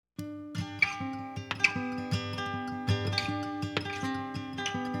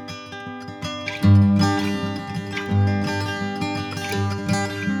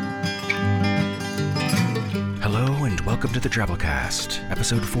Welcome to the Drabblecast,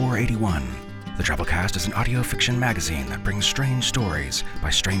 episode 481. The Drabblecast is an audio fiction magazine that brings strange stories by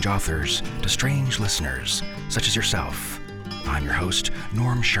strange authors to strange listeners, such as yourself. I'm your host,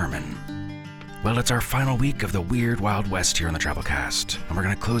 Norm Sherman. Well, it's our final week of the Weird Wild West here on the Drabblecast, and we're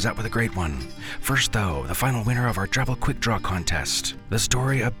going to close out with a great one. First, though, the final winner of our Drabble Quick Draw contest, the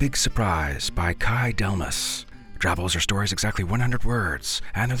story A Big Surprise by Kai Delmas. Drabbles are stories exactly 100 words,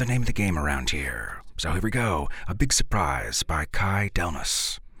 and they're the name of the game around here. So here we go, A Big Surprise by Kai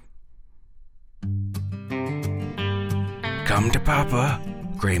Delmas. Come to Papa.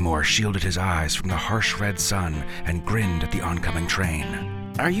 Graymore shielded his eyes from the harsh red sun and grinned at the oncoming train.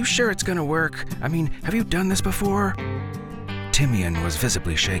 Are you sure it's gonna work? I mean, have you done this before? Timian was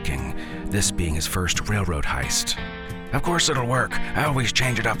visibly shaking, this being his first railroad heist. Of course it'll work. I always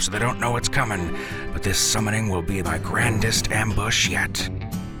change it up so they don't know what's coming, but this summoning will be my grandest ambush yet.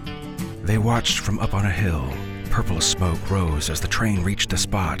 They watched from up on a hill. Purple smoke rose as the train reached the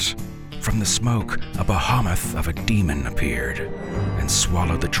spot. From the smoke, a behemoth of a demon appeared and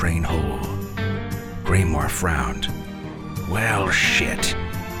swallowed the train whole. Graymore frowned. Well, shit.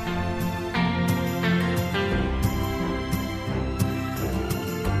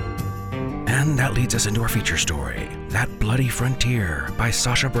 And that leads us into our feature story, That Bloody Frontier by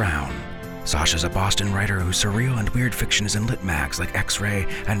Sasha Brown. Sasha's a Boston writer whose surreal and weird fiction is in lit mags like X-Ray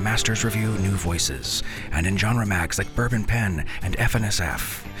and Masters Review New Voices, and in genre mags like Bourbon Pen and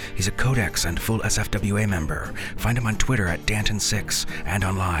FNSF. He's a Codex and full SFWA member. Find him on Twitter at Danton6 and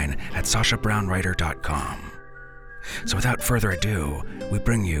online at sashabrownwriter.com. So without further ado, we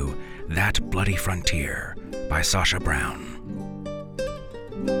bring you That Bloody Frontier by Sasha Brown.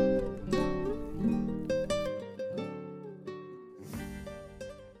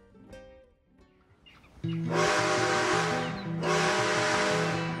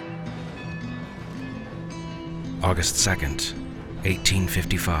 August 2nd,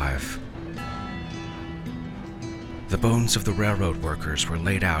 1855. The bones of the railroad workers were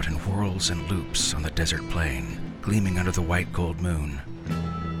laid out in whorls and loops on the desert plain, gleaming under the white gold moon.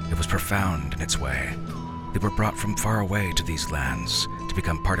 It was profound in its way. They were brought from far away to these lands to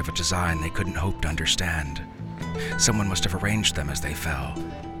become part of a design they couldn't hope to understand. Someone must have arranged them as they fell.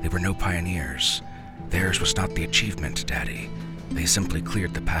 They were no pioneers. Theirs was not the achievement, Daddy. They simply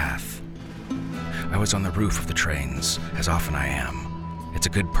cleared the path. I was on the roof of the trains, as often I am. It's a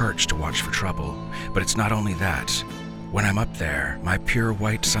good perch to watch for trouble, but it's not only that. When I'm up there, my pure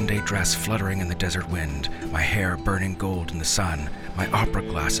white Sunday dress fluttering in the desert wind, my hair burning gold in the sun, my opera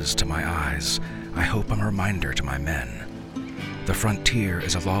glasses to my eyes, I hope I'm a reminder to my men. The frontier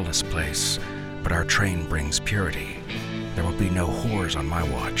is a lawless place, but our train brings purity. There will be no whores on my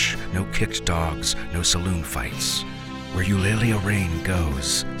watch, no kicked dogs, no saloon fights. Where Eulalia rain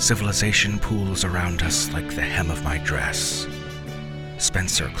goes, civilization pools around us like the hem of my dress.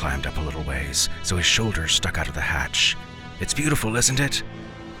 Spencer climbed up a little ways, so his shoulders stuck out of the hatch. It's beautiful, isn't it?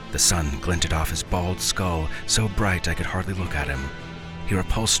 The sun glinted off his bald skull, so bright I could hardly look at him. He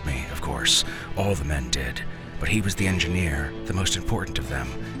repulsed me, of course. All the men did. But he was the engineer, the most important of them,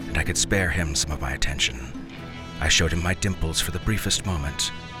 and I could spare him some of my attention. I showed him my dimples for the briefest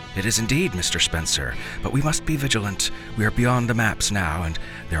moment. It is indeed, Mr. Spencer, but we must be vigilant. We are beyond the maps now, and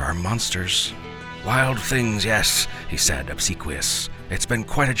there are monsters. Wild things, yes, he said, obsequious. It's been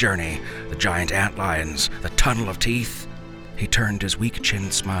quite a journey. The giant antlions, the tunnel of teeth. He turned his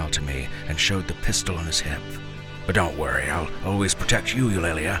weak-chinned smile to me and showed the pistol on his hip. But don't worry, I'll always protect you,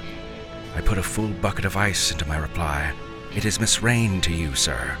 Eulalia. I put a full bucket of ice into my reply. It is Miss Rain to you,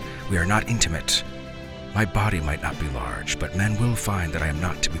 sir. We are not intimate. My body might not be large, but men will find that I am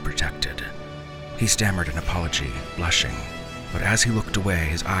not to be protected. He stammered an apology, blushing, but as he looked away,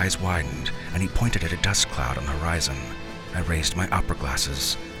 his eyes widened, and he pointed at a dust cloud on the horizon. I raised my opera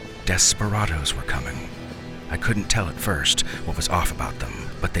glasses. Desperados were coming. I couldn't tell at first what was off about them,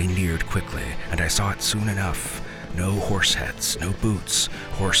 but they neared quickly, and I saw it soon enough. No horse heads, no boots.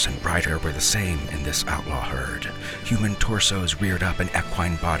 Horse and rider were the same in this outlaw herd. Human torsos reared up in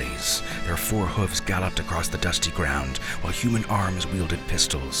equine bodies. Their four hooves galloped across the dusty ground, while human arms wielded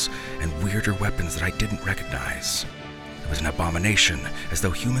pistols, and weirder weapons that I didn't recognize. It was an abomination, as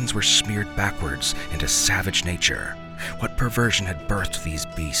though humans were smeared backwards into savage nature. What perversion had birthed these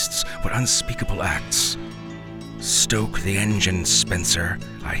beasts? What unspeakable acts? Stoke the engine, Spencer,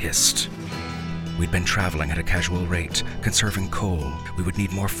 I hissed. We'd been traveling at a casual rate, conserving coal. We would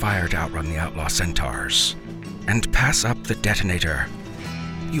need more fire to outrun the outlaw centaurs. And pass up the detonator.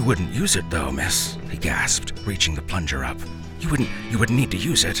 You wouldn't use it though, miss, he gasped, reaching the plunger up. You wouldn't need to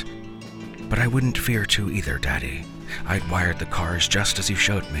use it. But I wouldn't fear to either, Daddy. I'd wired the cars just as you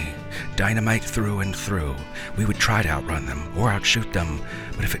showed me. Dynamite through and through. We would try to outrun them or outshoot them,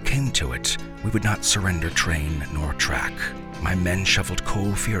 but if it came to it, we would not surrender train nor track. My men shoveled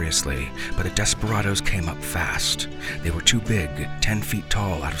coal furiously, but the desperados came up fast. They were too big, 10 feet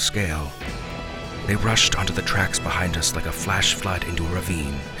tall, out of scale. They rushed onto the tracks behind us like a flash flood into a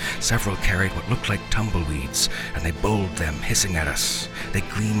ravine. Several carried what looked like tumbleweeds, and they bowled them, hissing at us. They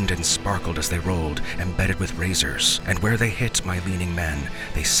gleamed and sparkled as they rolled, embedded with razors, and where they hit my leaning men,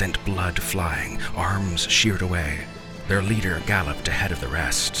 they sent blood flying, arms sheared away. Their leader galloped ahead of the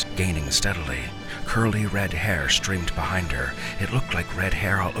rest, gaining steadily. Curly red hair streamed behind her. It looked like red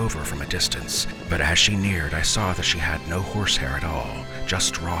hair all over from a distance, but as she neared, I saw that she had no horsehair at all,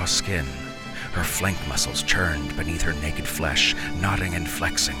 just raw skin. Her flank muscles churned beneath her naked flesh, nodding and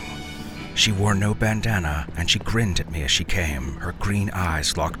flexing. She wore no bandana, and she grinned at me as she came, her green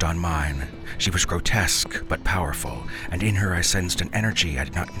eyes locked on mine. She was grotesque, but powerful, and in her I sensed an energy I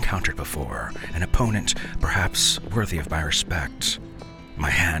had not encountered before, an opponent perhaps worthy of my respect. My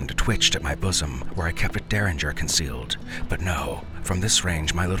hand twitched at my bosom, where I kept a derringer concealed, but no, from this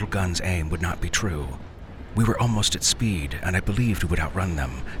range my little gun's aim would not be true. We were almost at speed, and I believed we would outrun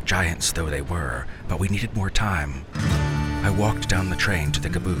them, giants though they were, but we needed more time. I walked down the train to the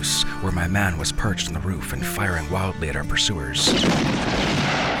caboose, where my man was perched on the roof and firing wildly at our pursuers.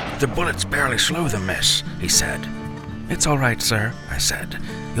 "The bullets barely slow them, miss," he said. "It's all right, sir," I said.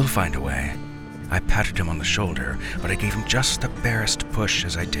 "You'll find a way." I patted him on the shoulder, but I gave him just the barest push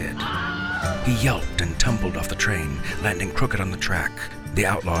as I did. He yelped and tumbled off the train, landing crooked on the track. The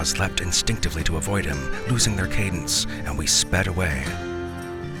outlaws leapt instinctively to avoid him, losing their cadence, and we sped away.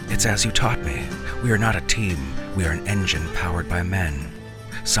 It's as you taught me. We are not a team. We are an engine powered by men.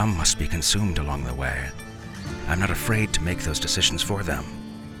 Some must be consumed along the way. I'm not afraid to make those decisions for them.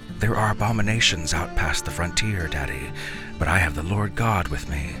 There are abominations out past the frontier, Daddy, but I have the Lord God with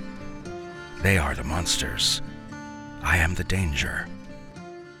me. They are the monsters. I am the danger.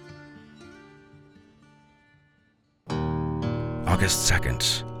 August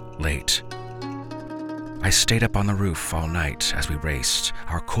 2nd, late. I stayed up on the roof all night as we raced,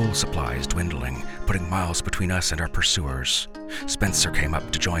 our coal supplies dwindling, putting miles between us and our pursuers. Spencer came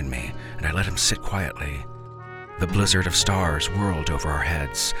up to join me, and I let him sit quietly. The blizzard of stars whirled over our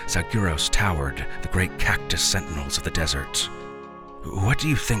heads. Saguros towered, the great cactus sentinels of the desert. "What do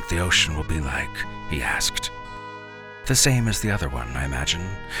you think the ocean will be like?" he asked. "The same as the other one, I imagine.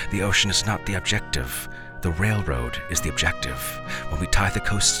 The ocean is not the objective. The railroad is the objective. When we tie the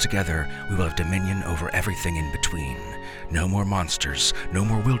coasts together, we will have dominion over everything in between. No more monsters, no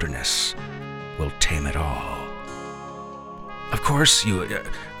more wilderness. We'll tame it all." "Of course you,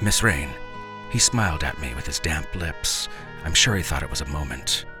 Miss Rain." He smiled at me with his damp lips. I'm sure he thought it was a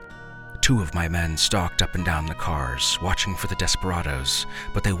moment. 2 of my men stalked up and down the cars, watching for the desperados,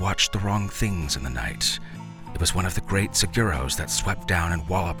 but they watched the wrong things in the night. It was one of the great Seguros that swept down and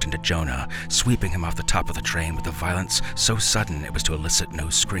walloped into Jonah, sweeping him off the top of the train with a violence so sudden it was to elicit no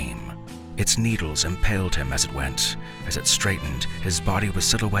scream. Its needles impaled him as it went. As it straightened, his body was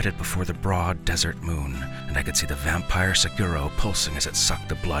silhouetted before the broad desert moon, and I could see the vampire Seguro pulsing as it sucked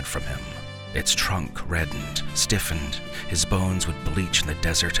the blood from him. Its trunk reddened, stiffened. His bones would bleach in the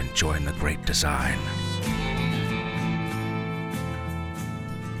desert and join the great design.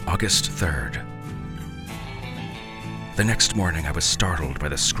 August 3rd. The next morning I was startled by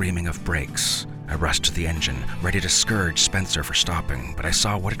the screaming of brakes. I rushed to the engine, ready to scourge Spencer for stopping, but I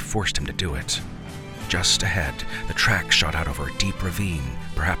saw what had forced him to do it. Just ahead, the track shot out over a deep ravine,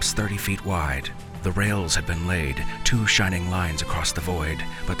 perhaps 30 feet wide. The rails had been laid, 2 shining lines across the void,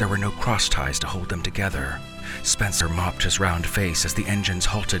 but there were no cross ties to hold them together. Spencer mopped his round face as the engines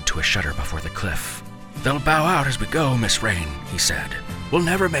halted to a shudder before the cliff. "They'll bow out as we go, Miss Rain," he said. "We'll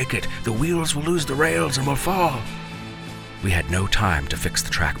never make it. The wheels will lose the rails and we'll fall." We had no time to fix the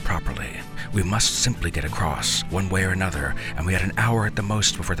track properly. We must simply get across, one way or another, and we had an hour at the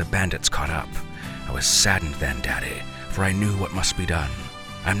most before the bandits caught up. I was saddened then, Daddy, for I knew what must be done.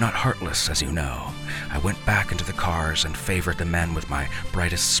 I'm not heartless, as you know. I went back into the cars and favored the men with my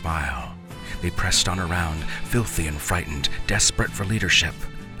brightest smile. They pressed on around, filthy and frightened, desperate for leadership.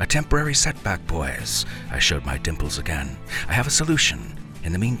 "A temporary setback, boys." I showed my dimples again. "I have a solution.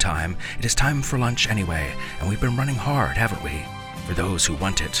 In the meantime, it is time for lunch anyway, and we've been running hard, haven't we? For those who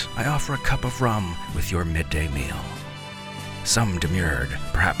want it, I offer a cup of rum with your midday meal." Some demurred,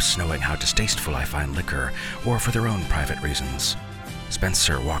 perhaps knowing how distasteful I find liquor, or for their own private reasons.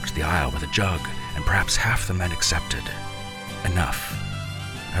 Spencer walked the aisle with a jug, and perhaps half the men accepted. Enough.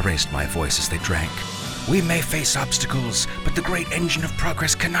 I raised my voice as they drank. "We may face obstacles, but the great engine of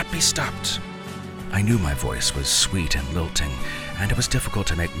progress cannot be stopped." I knew my voice was sweet and lilting, and it was difficult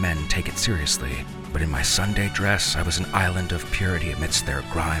to make men take it seriously, but in my Sunday dress I was an island of purity amidst their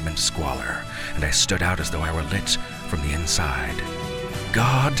grime and squalor, and I stood out as though I were lit from the inside.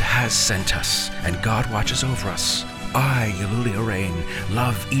 God has sent us, and God watches over us. I, Eulalia Rain,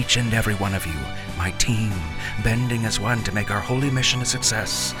 love each and every one of you, my team, bending as one to make our holy mission a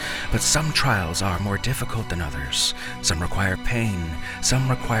success. But some trials are more difficult than others. Some require pain, some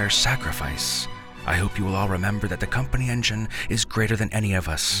require sacrifice. I hope you will all remember that the company engine is greater than any of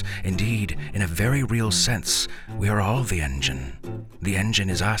us. Indeed, in a very real sense, we are all the engine. The engine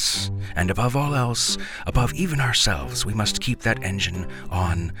is us, and above all else, above even ourselves, we must keep that engine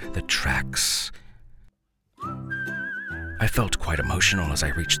on the tracks. I felt quite emotional as I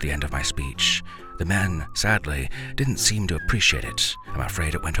reached the end of my speech. The men, sadly, didn't seem to appreciate it. I'm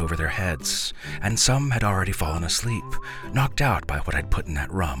afraid it went over their heads, and some had already fallen asleep, knocked out by what I'd put in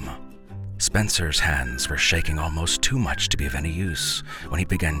that rum. Spencer's hands were shaking almost too much to be of any use when he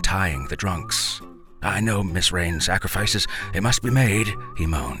began tying the drunks. "I know, Miss Rain, sacrifices, it must be made," he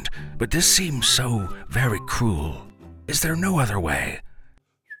moaned, "but this seems so very cruel. Is there no other way?"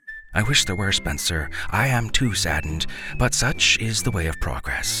 "I wish there were, Spencer. I am too saddened, but such is the way of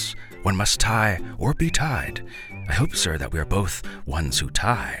progress. One must tie or be tied. I hope, sir, that we are both ones who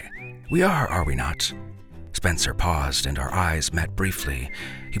tie. We are we not?" Spencer paused, and our eyes met briefly.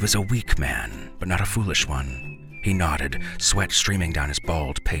 He was a weak man, but not a foolish one. He nodded, sweat streaming down his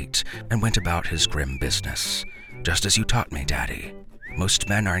bald pate, and went about his grim business. "Just as you taught me, Daddy. Most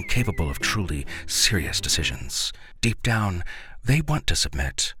men are incapable of truly serious decisions. Deep down, they want to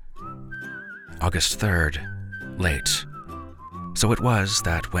submit." August 3rd, late. So it was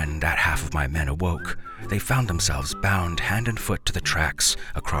that when that half of my men awoke, they found themselves bound hand and foot to the tracks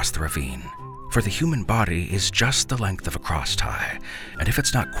across the ravine. For the human body is just the length of a cross tie, and if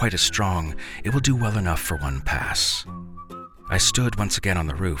it's not quite as strong, it will do well enough for one pass. I stood once again on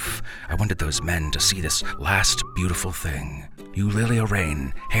the roof. I wanted those men to see this last beautiful thing. Eulalia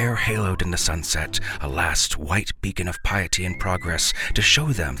Rain, hair haloed in the sunset, a last white beacon of piety and progress to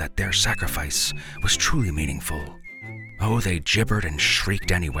show them that their sacrifice was truly meaningful. Oh, they gibbered and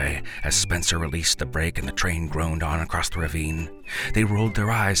shrieked anyway as Spencer released the brake and the train groaned on across the ravine. They rolled their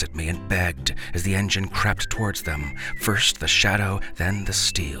eyes at me and begged as the engine crept towards them, first the shadow, then the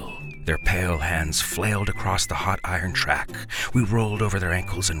steel. Their pale hands flailed across the hot iron track. We rolled over their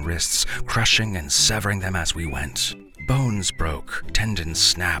ankles and wrists, crushing and severing them as we went. Bones broke, tendons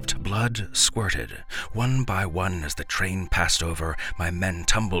snapped, blood squirted. One by one as the train passed over, my men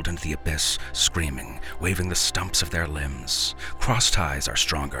tumbled into the abyss, screaming, waving the stumps of their limbs. Cross ties are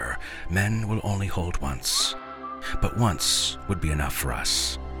stronger. Men will only hold once. But once would be enough for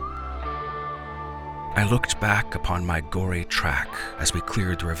us. I looked back upon my gory track as we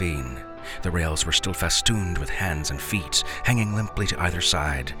cleared the ravine. The rails were still festooned with hands and feet, hanging limply to either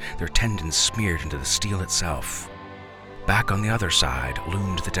side, their tendons smeared into the steel itself. Back on the other side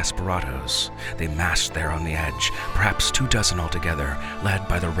loomed the desperados. They massed there on the edge, perhaps 24 altogether, led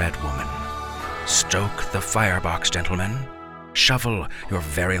by the Red Woman. "Stoke the firebox, gentlemen. Shovel, your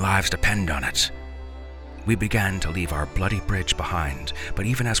very lives depend on it." We began to leave our bloody bridge behind, but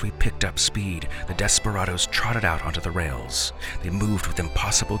even as we picked up speed, the desperados trotted out onto the rails. They moved with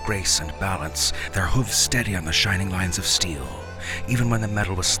impossible grace and balance, their hooves steady on the shining lines of steel. Even when the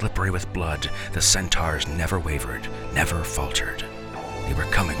metal was slippery with blood, the centaurs never wavered, never faltered. They were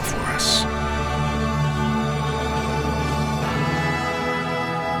coming for us.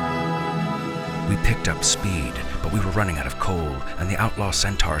 We picked up speed, but we were running out of coal, and the outlaw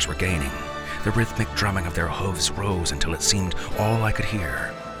centaurs were gaining. The rhythmic drumming of their hooves rose until it seemed all I could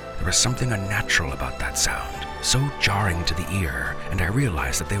hear. There was something unnatural about that sound, so jarring to the ear, and I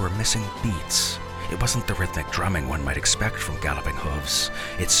realized that they were missing beats. It wasn't the rhythmic drumming one might expect from galloping hooves.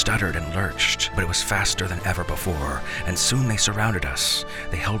 It stuttered and lurched, but it was faster than ever before, and soon they surrounded us.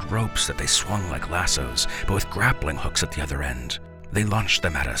 They held ropes that they swung like lassos, but with grappling hooks at the other end. They launched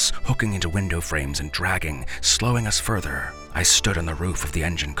them at us, hooking into window frames and dragging, slowing us further. I stood on the roof of the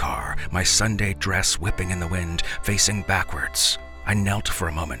engine car, my Sunday dress whipping in the wind, facing backwards. I knelt for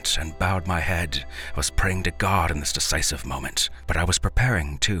a moment and bowed my head. I was praying to God in this decisive moment, but I was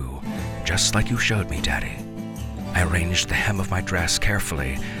preparing too, just like you showed me, Daddy. I arranged the hem of my dress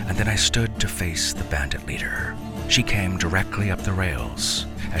carefully, and then I stood to face the bandit leader. She came directly up the rails.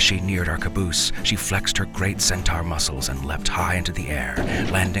 As she neared our caboose, she flexed her great centaur muscles and leapt high into the air,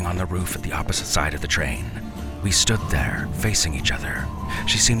 landing on the roof at the opposite side of the train. We stood there, facing each other.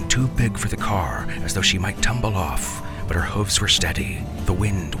 She seemed too big for the car, as though she might tumble off, but her hooves were steady. The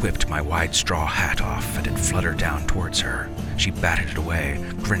wind whipped my wide straw hat off, and it fluttered down towards her. She batted it away,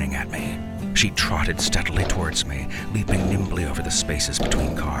 grinning at me. She trotted steadily towards me, leaping nimbly over the spaces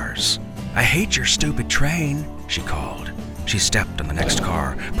between cars. "I hate your stupid train," she called. She stepped on the next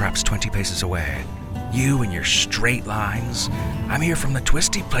car, perhaps 20 paces away. "You and your straight lines. I'm here from the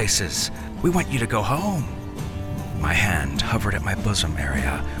twisty places. We want you to go home." My hand hovered at my bosom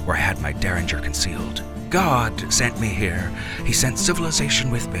area where I had my derringer concealed. "God sent me here. He sent civilization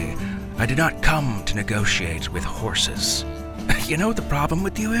with me. I did not come to negotiate with horses." "You know what the problem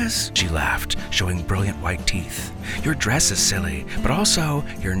with you is?" She laughed, showing brilliant white teeth. "Your dress is silly, but also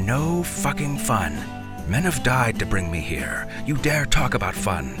you're no fucking fun. Men have died to bring me here. You dare talk about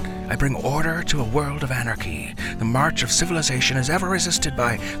fun. I bring order to a world of anarchy. The march of civilization is ever resisted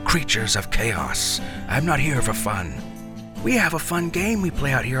by creatures of chaos. I'm not here for fun. We have a fun game we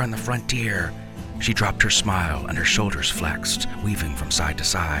play out here on the frontier." She dropped her smile and her shoulders flexed, weaving from side to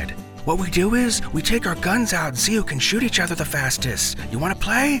side. "What we do is, we take our guns out and see who can shoot each other the fastest. You want to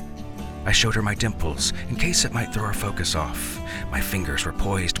play?" I showed her my dimples, in case it might throw her focus off. My fingers were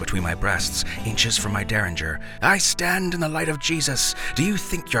poised between my breasts, inches from my derringer. "I stand in the light of Jesus. Do you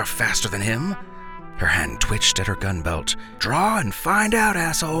think you're faster than him?" Her hand twitched at her gun belt. "Draw and find out,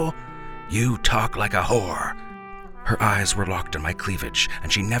 asshole." "You talk like a whore." Her eyes were locked on my cleavage,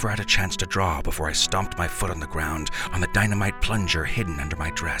 and she never had a chance to draw before I stomped my foot on the ground on the dynamite plunger hidden under my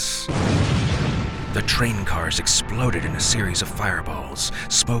dress. The train cars exploded in a series of fireballs,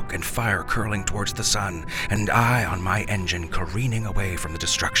 smoke and fire curling towards the sun, and I on my engine careening away from the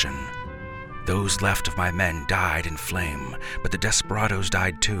destruction. Those left of my men died in flame, but the desperados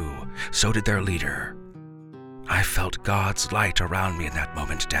died too. So did their leader. I felt God's light around me in that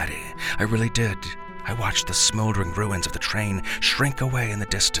moment, Daddy. I really did. I watched the smoldering ruins of the train shrink away in the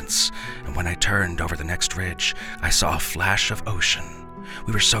distance, and when I turned over the next ridge, I saw a flash of ocean.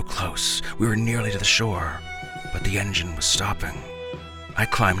 We were so close, we were nearly to the shore, but the engine was stopping. I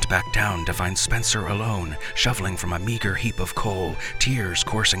climbed back down to find Spencer alone, shoveling from a meager heap of coal, tears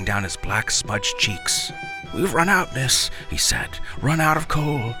coursing down his black smudged cheeks. "We've run out, miss," he said. "Run out of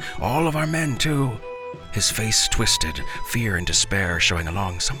coal. All of our men, too." His face twisted, fear and despair showing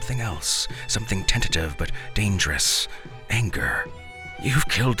along something else, something tentative but dangerous. Anger. "You've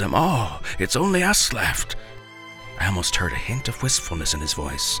killed them all. It's only us left." I almost heard a hint of wistfulness in his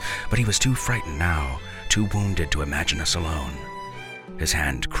voice, but he was too frightened now, too wounded to imagine us alone. His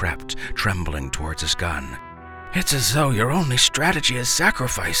hand crept, trembling towards his gun. "It's as though your only strategy is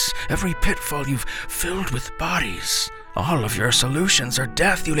sacrifice. Every pitfall you've filled with bodies. All of your solutions are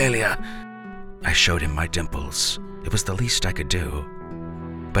death, Eulalia." I showed him my dimples. It was the least I could do.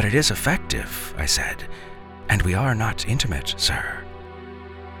 "But it is effective," I said, "and we are not intimate, sir."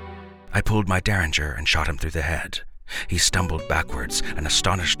 I pulled my derringer and shot him through the head. He stumbled backwards, an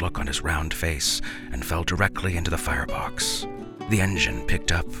astonished look on his round face, and fell directly into the firebox. The engine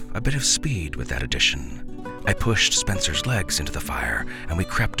picked up a bit of speed with that addition. I pushed Spencer's legs into the fire, and we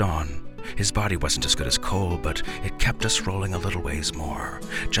crept on. His body wasn't as good as coal, but it kept us rolling a little ways more,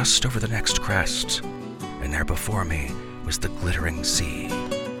 just over the next crest. And there before me was the glittering sea.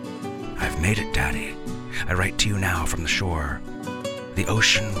 "I've made it, Daddy. I write to you now from the shore. The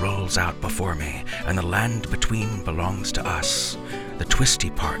ocean rolls out before me, and the land between belongs to us. The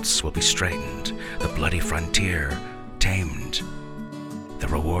twisty parts will be straightened, the bloody frontier tamed. The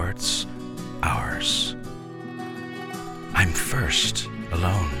rewards, ours. I'm first,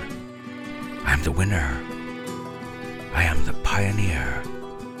 alone. I'm the winner. I am the pioneer.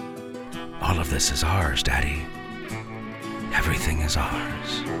 All of this is ours, Daddy. Everything is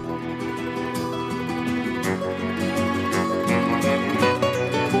ours."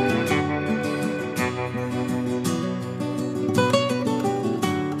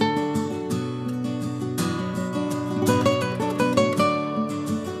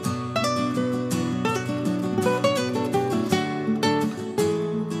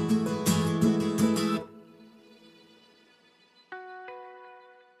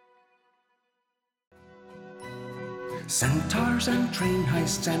 Centaurs and train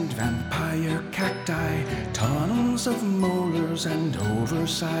heists and vampire cacti, tunnels of molars and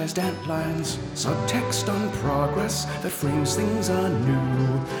oversized antlines, subtext on progress that frames things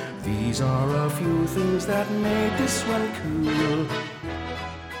anew. These are a few things that made this one cool.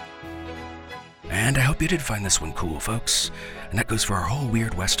 And I hope you did find this one cool, folks. And that goes for our whole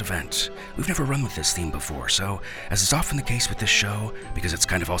Weird West event. We've never run with this theme before, so, as is often the case with this show, because it's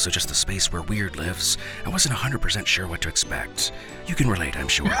kind of also just the space where weird lives, I wasn't 100% sure what to expect. You can relate, I'm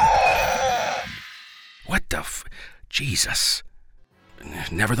sure. What the Jesus.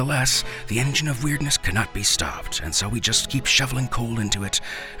 Nevertheless, the engine of weirdness cannot be stopped, and so we just keep shoveling coal into it,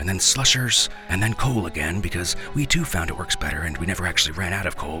 and then slushers, and then coal again, because we too found it works better, and we never actually ran out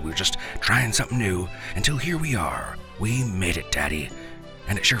of coal. We were just trying something new, until here we are. We made it, Daddy.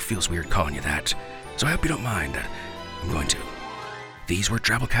 And it sure feels weird calling you that, so I hope you don't mind. I'm going to. These were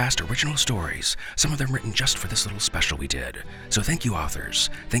Drabblecast original stories, some of them written just for this little special we did. So thank you authors,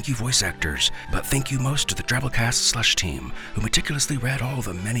 thank you voice actors, but thank you most to the Drabblecast slush team, who meticulously read all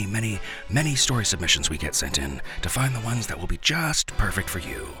the many story submissions we get sent in to find the ones that will be just perfect for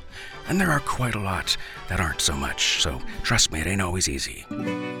you. And there are quite a lot that aren't so much, so trust me, it ain't always easy.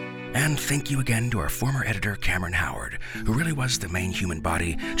 And thank you again to our former editor, Cameron Howard, who really was the main human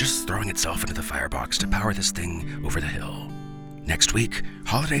body just throwing itself into the firebox to power this thing over the hill. Next week,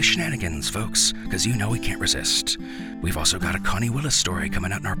 holiday shenanigans, folks, because you know we can't resist. We've also got a Connie Willis story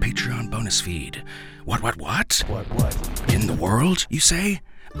coming out in our Patreon bonus feed. What? What? In the world, you say?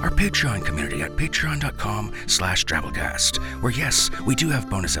 Our Patreon community at patreon.com/Drabblecast, where yes, we do have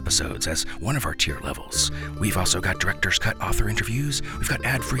bonus episodes as one of our tier levels. We've also got Director's Cut author interviews, we've got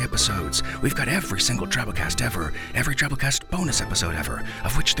ad-free episodes, we've got every single Drabblecast ever, every Drabblecast bonus episode ever,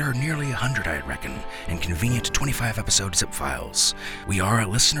 of which there are nearly 100, I reckon, in convenient 25-episode zip files. We are a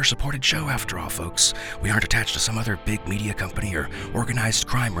listener-supported show after all, folks. We aren't attached to some other big media company or organized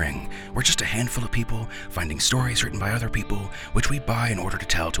crime ring. We're just a handful of people finding stories written by other people, which we buy in order to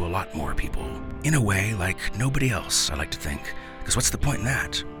tell to a lot more people. In a way, like nobody else, I like to think. Because what's the point in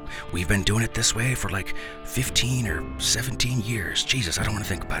that? We've been doing it this way for like 15 or 17 years. Jesus, I don't want to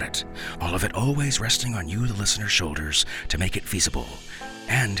think about it. All of it always resting on you, the listener's shoulders, to make it feasible.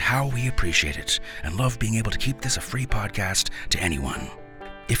 And how we appreciate it, and love being able to keep this a free podcast to anyone.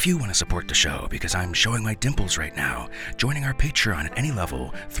 If you want to support the show, because I'm showing my dimples right now, joining our Patreon at any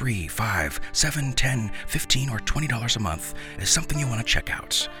level, $3, $5, $7, $10, $15, or $20 a month, is something you want to check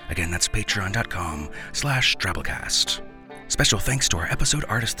out. Again, that's patreon.com/Drabblecast. Special thanks to our episode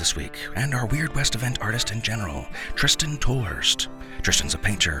artist this week, and our Weird West event artist in general, Tristan Tolhurst. Tristan's a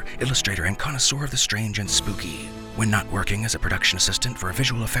painter, illustrator, and connoisseur of the strange and spooky. When not working as a production assistant for a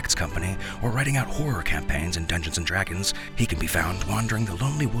visual effects company or writing out horror campaigns in Dungeons & Dragons, he can be found wandering the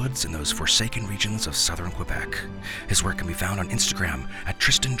lonely woods in those forsaken regions of southern Quebec. His work can be found on Instagram at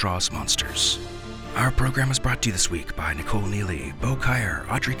Tristan Draws Monsters. Our program is brought to you this week by Nicole Neely, Bo Kyer,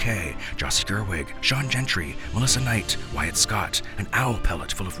 Audrey Kay, Jossie Gerwig, Sean Gentry, Melissa Knight, Wyatt Scott, an owl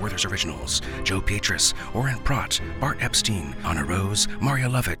pellet full of Werther's originals, Joe Pietris, Oren Pratt, Bart Epstein, Anna Rose, Maria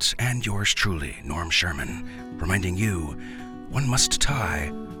Lovett, and yours truly, Norm Sherman, reminding you, one must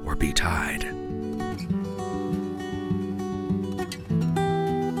tie or be tied.